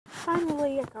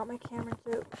finally I got my camera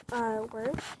to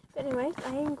work. But anyways,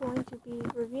 I am going to be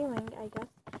reviewing, I guess,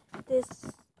 this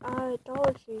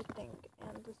Dollar Tree thing,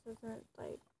 and this isn't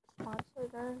like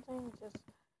sponsored or anything. Just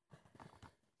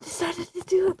decided to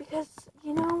do it because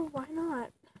why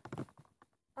not?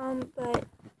 But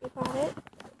we got it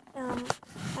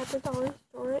at the dollar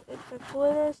store. It's a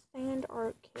glitter sand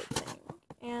art kit thing,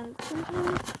 and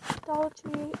sometimes Dollar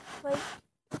Tree, like,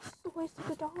 it's just a waste of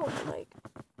 $1, like.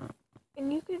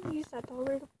 And you could use that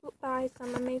dollar to buy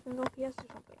some amazing OPS or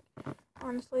something.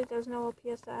 Honestly, there's no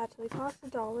OPS that actually costs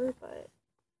 $1, but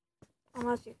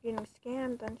unless you're getting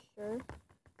scammed, then sure.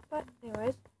 But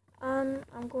anyways, I'm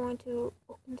going to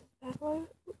open this bad boy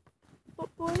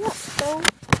up. So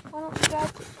why don't you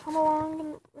guys come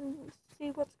along and see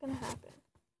what's gonna happen?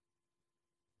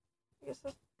 I guess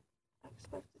I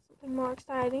expected something more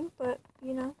exciting, but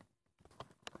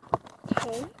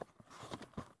Okay.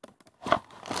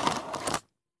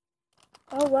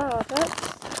 Oh wow, that's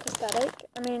pathetic.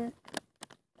 I mean,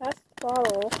 that's the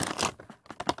bottle.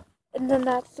 And then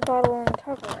that's the bottle on the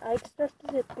cover. I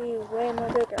expected it to be way more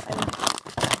bigger. I mean,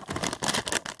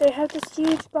 they have this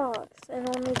huge box and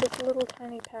only this little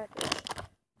tiny package.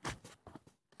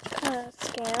 Kind of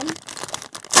scam.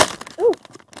 Ooh!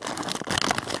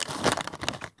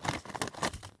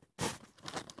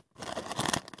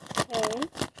 Okay.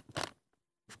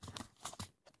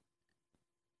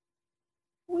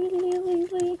 Wee.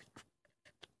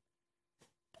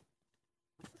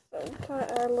 So we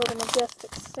got our little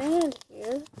majestic sand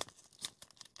here.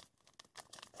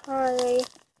 Probably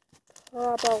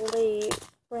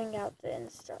bring out the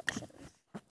instructions.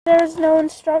 There's no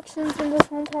instructions in this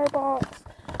entire box.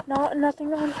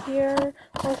 Nothing on here,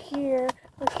 or here,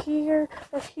 or here,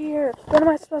 or here. What am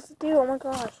I supposed to do? Oh my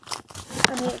gosh.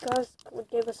 I mean, it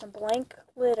gave us some blank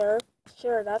glitter.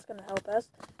 Sure, that's gonna help us.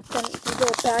 Then you go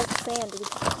bag of sand. Do we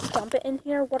just dump it in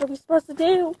here? What are we supposed to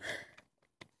do?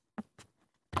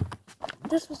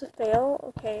 This was a fail.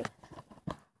 Okay.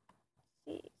 Let's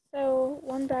see. So,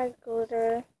 1 bag of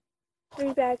glitter,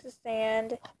 3 bags of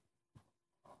sand.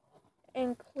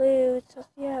 Includes,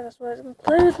 yeah, that's what it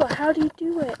includes, but how do you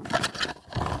do it?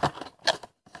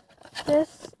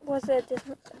 This was a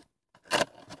different,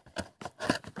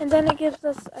 and then it gives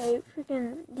us a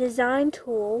freaking design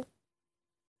tool.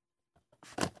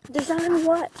 Design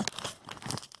what?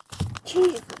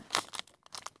 Jeez.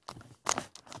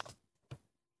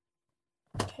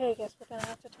 Okay, I guess we're gonna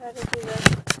have to try to do this.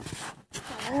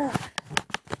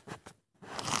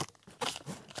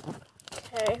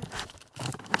 Okay.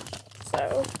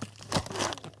 So,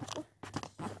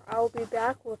 I'll be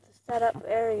back with the setup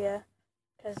area,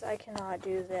 because I cannot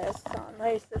do this on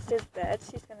my sister's bed.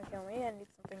 She's going to kill me. I need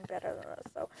something better than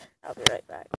this, so I'll be right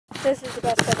back. This is the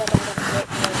best setup I'm going to get,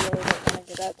 because I really don't want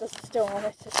to do that. This is still on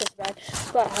my sister's bed,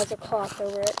 but it has a cloth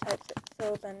over it,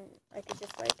 so then I could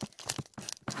just, like,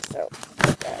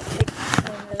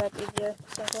 clean it up easier.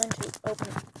 So I'm going to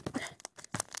open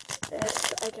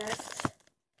this, I guess.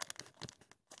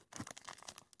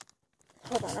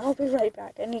 Hold on, I'll be right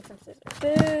back. I need some scissors.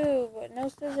 Boo! No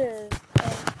scissors.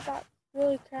 And that's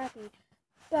really crappy.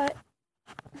 But,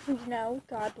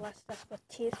 God blessed us with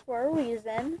teeth for a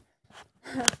reason.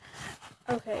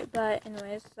 Okay, but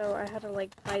anyways, so I had to,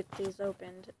 like, bite these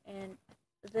open. And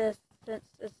this, since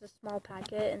it's a small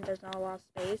packet and there's not a lot of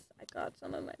space, I got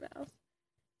some in my mouth.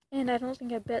 And I don't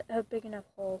think I bit a big enough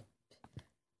hole.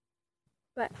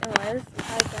 But anyways,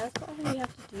 I guess all we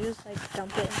have to do is like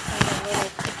dump it inside a little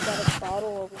pathetic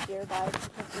bottle over here, guys. You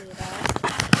can see that.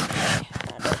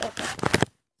 Okay.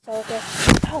 So I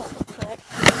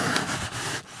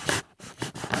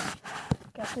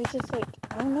guess we just like,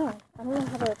 I don't know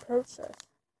how to approach this.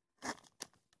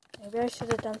 Maybe I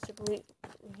should have done some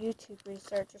YouTube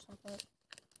research or something.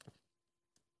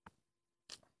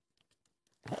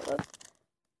 Okay, look.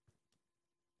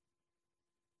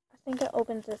 I think I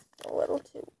opened this a little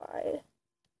too wide.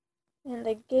 And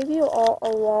they gave you all a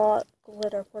lot of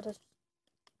glitter for this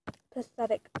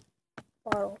pathetic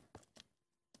bottle.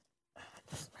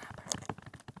 This wrapper.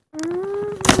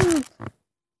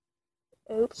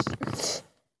 Oops.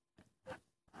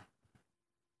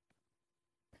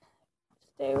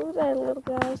 Stay with that, little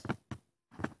guys.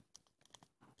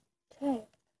 Okay.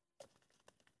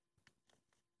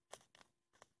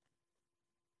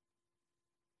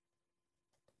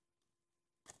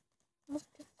 Let's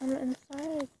get some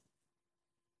inside.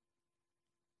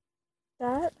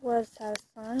 That was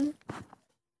satisfying.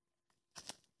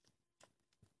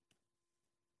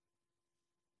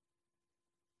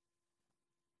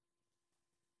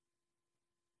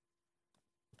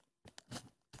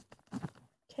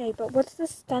 Okay, but what's the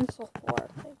stencil for?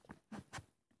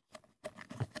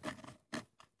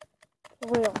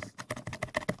 oils.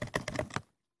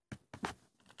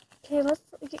 Okay, let's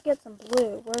get some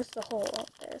blue. Where's the hole? Oh,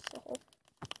 there's the hole.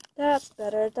 That's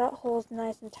better. That hole's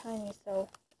nice and tiny, so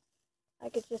I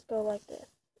could just go like this.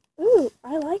 Ooh,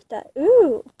 I like that.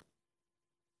 Ooh!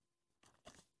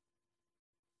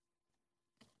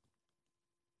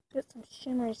 Get some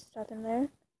shimmery stuff in there.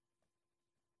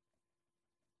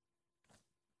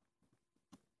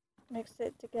 Mix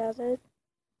it together.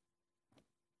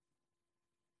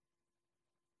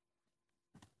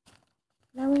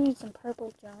 Now we need some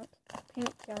purple junk, pink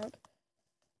junk.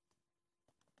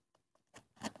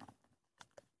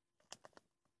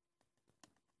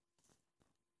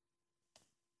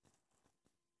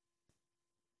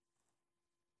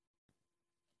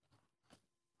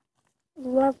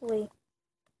 Lovely.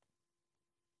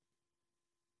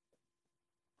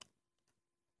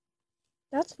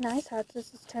 That's nice how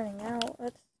this is turning out.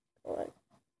 That's good.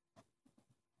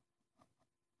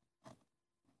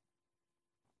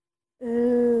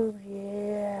 Ooh,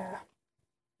 yeah.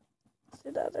 Let's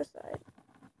do the other side.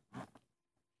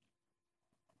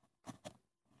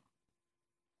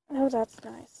 Oh, that's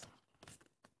nice.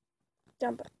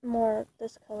 Dump more of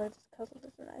this color. This color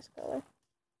is a nice color.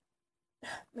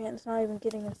 Man, it's not even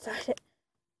getting inside it.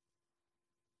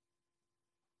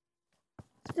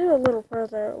 Let's do a little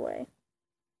further away.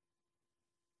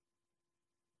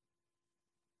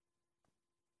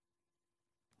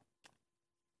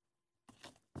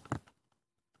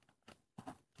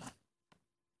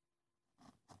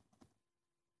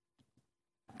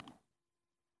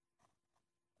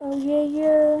 Oh, yeah,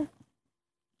 yeah.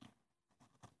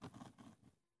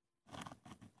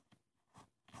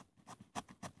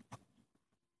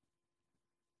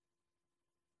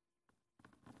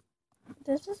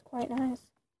 This is quite nice.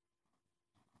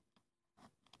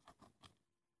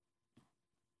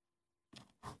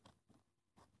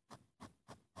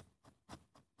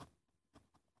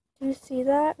 Do you see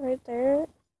that right there?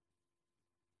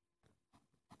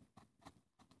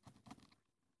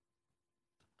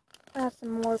 Add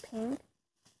some more pink.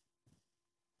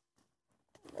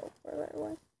 A little further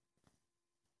away.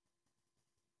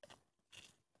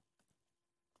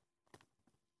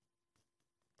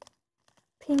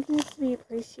 Pink needs to be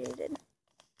appreciated.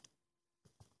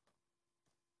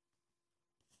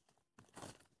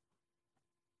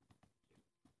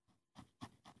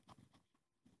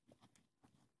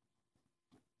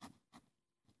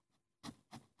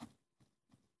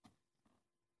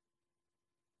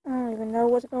 I don't even know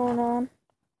what's going on.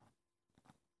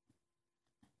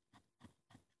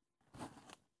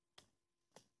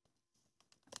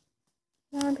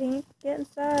 Come on, Pink, get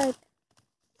inside.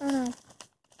 Oh no.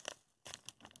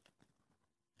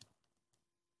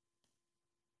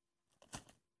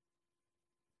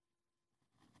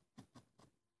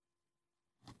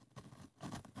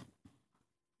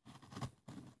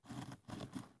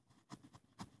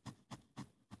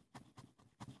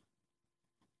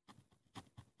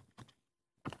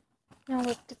 Now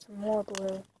let's get some more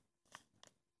blue.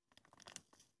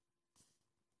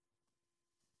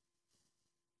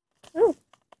 Ooh.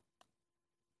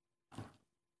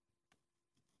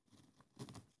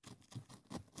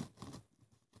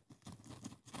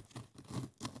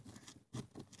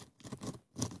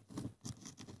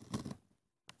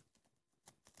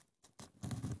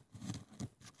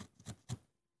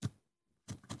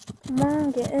 Come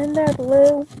on, get in there,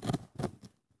 blue.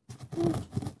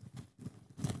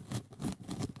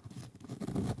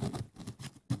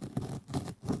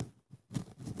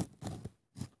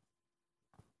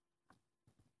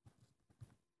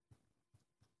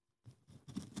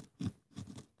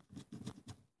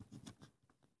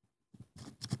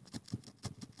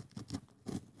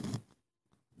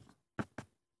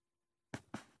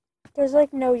 There's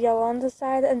like no yellow on the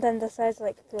side, and then the side's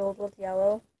like filled with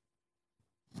yellow.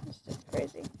 It's just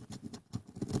crazy.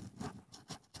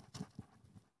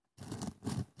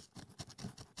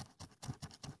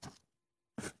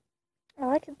 I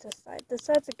like it this side. This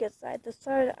side's a good side. This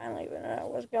side, I don't even know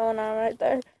what's going on right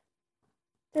there.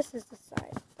 This is the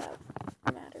side that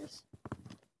matters.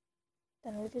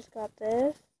 Then we just got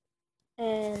this,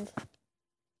 and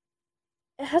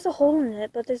it has a hole in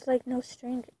it, but there's like no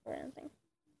string or anything.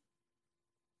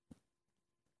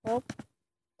 Well,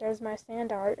 there's my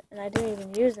sand art, and I didn't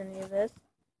even use any of this.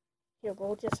 Here,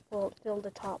 we'll just fill the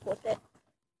top with it.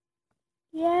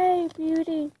 Yay,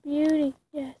 beauty, beauty,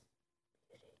 yes.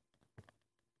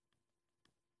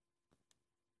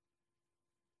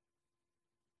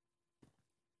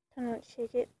 Kind of like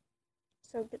shake it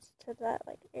so it gets to that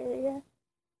like area.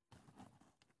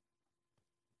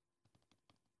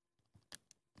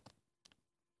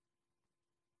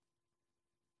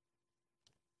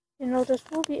 You know, this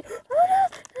will be. Oh no!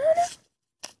 Oh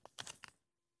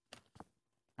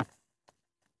no!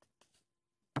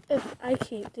 If I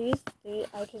keep these,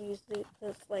 I could use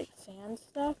this like sand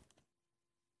stuff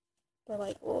for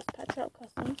like little pet shop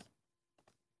customs.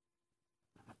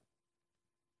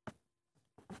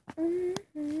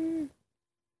 Mm-hmm.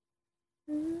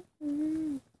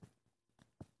 Mm-hmm.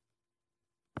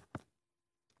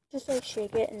 Just like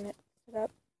shake it and mix it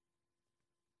up.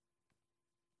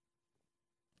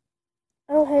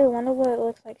 Oh hey, I wonder what it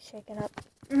looks like shaken up.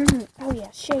 Oh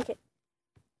yeah, shake it.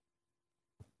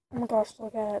 Oh my gosh,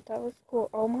 look at it. That was cool.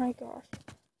 Oh my gosh.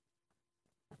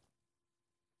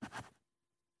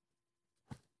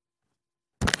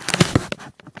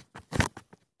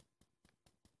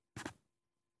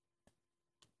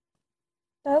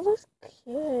 That looks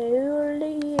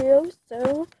cute.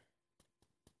 So.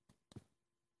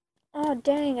 Oh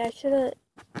dang, I should have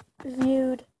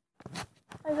viewed.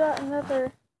 I got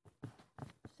another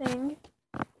thing.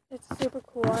 It's super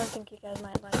cool. I think you guys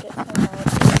might like it. So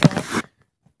well.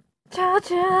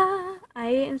 Ta-ta! I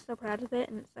am so proud of it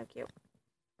and it's so cute.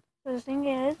 So the thing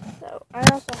is, so I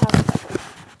also have a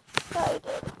that I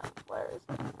did. Where is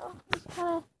it? Oh, it's kind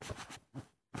of.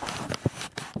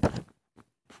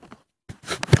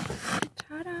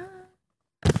 Ta-da!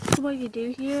 So what you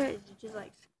do here is you just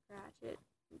like scratch it.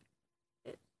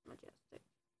 It's majestic.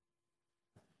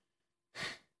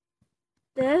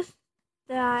 This,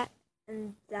 that,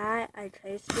 and that I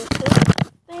traced with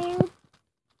this thing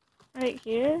right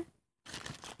here.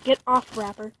 Get off,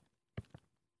 wrapper.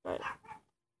 But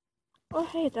oh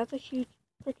hey, that's a huge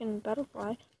freaking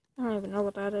butterfly. I don't even know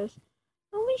what that is.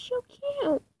 Oh, he's so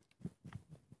cute.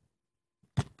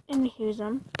 And here's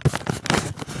them.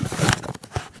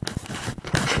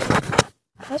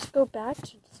 Let's go back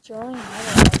to destroying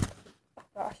another one. Oh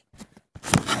gosh.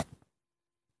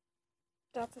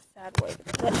 That's a sad way to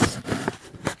put it.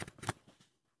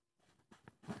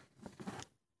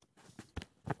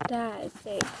 That is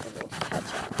safe for those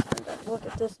ketchup. And then look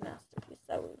at this masterpiece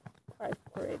that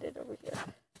I've created over here.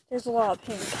 There's a lot of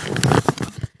pink.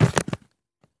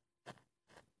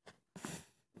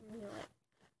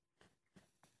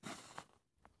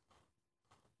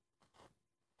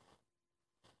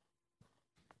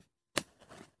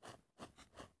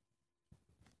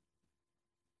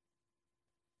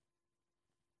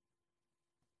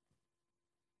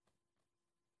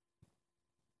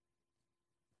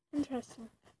 Interesting.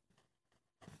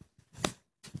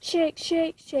 Shake,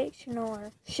 shake, shake,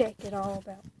 Shanora. Shake it all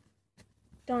about.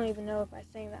 Don't even know if I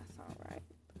sang that song right.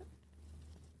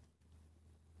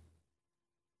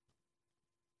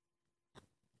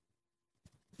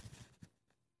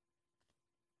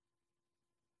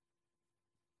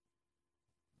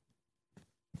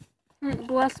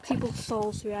 Bless people's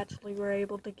souls who actually were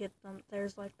able to get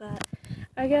theirs like that.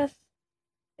 I guess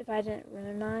if I didn't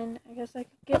ruin mine, I guess I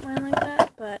could get mine like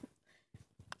that, but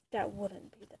that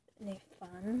wouldn't be any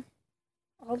fun.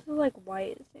 All the like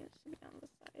white seems to be on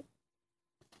this side.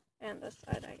 And this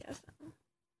side, I guess.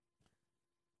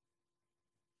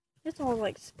 It's all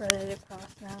like spread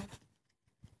across now.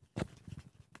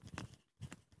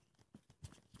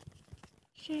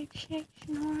 Shake, shake,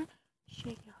 snore.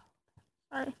 Shake it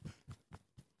all. Sorry.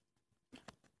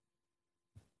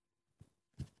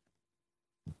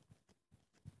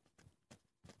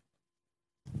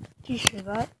 Do you hear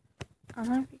that? I don't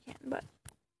know if you can, but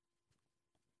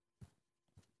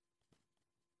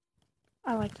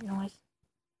I like the noise.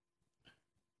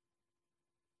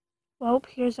 Well,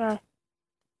 here's our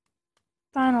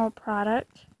final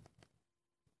product.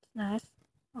 It's nice.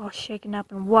 All shaken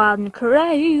up and wild and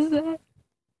crazy.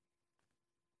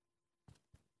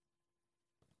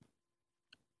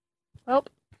 Well,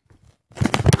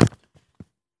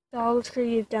 Dollar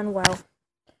Tree, you've done well.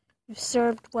 You've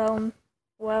served well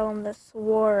in this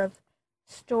war of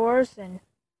stores, and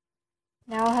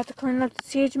now I'll have to clean up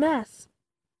this huge mess.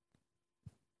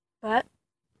 But,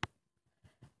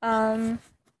 that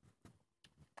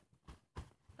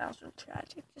was real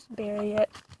tragic. Just bury it.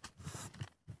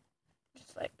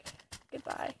 Just like,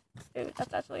 goodbye. Dude,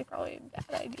 that's actually probably a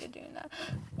bad idea doing that.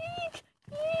 Eek!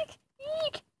 Eek!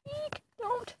 Eek! Eek!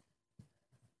 Don't!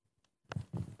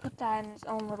 Put that in his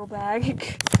own little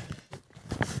bag.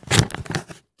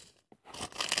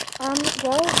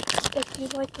 Well, if you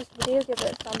like this video, give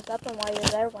it a thumbs up, and while you're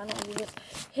there, why don't you just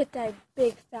hit that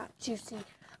big, fat, juicy,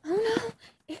 oh no,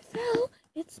 it fell,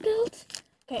 it spilled.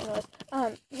 Okay, anyways,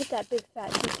 hit that big,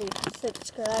 fat, juicy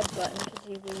subscribe button,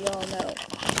 because we all know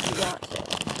you want to.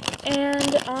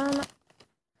 And,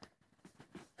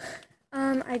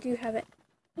 I do have an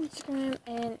Instagram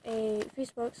and a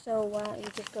Facebook, so why don't you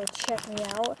just go check me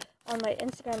out on my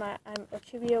Instagram, I'm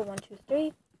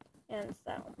Ochubio123. And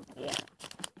so, yeah.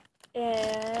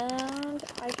 And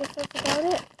I guess that's about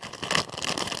it.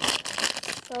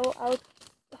 So, I'll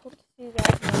hope to see you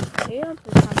guys in the next video.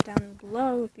 Please comment down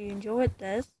below if you enjoyed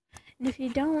this. And if you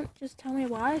don't, just tell me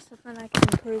why, so then I can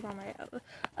improve on my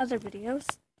other videos.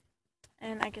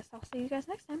 And I guess I'll see you guys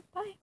next time. Bye.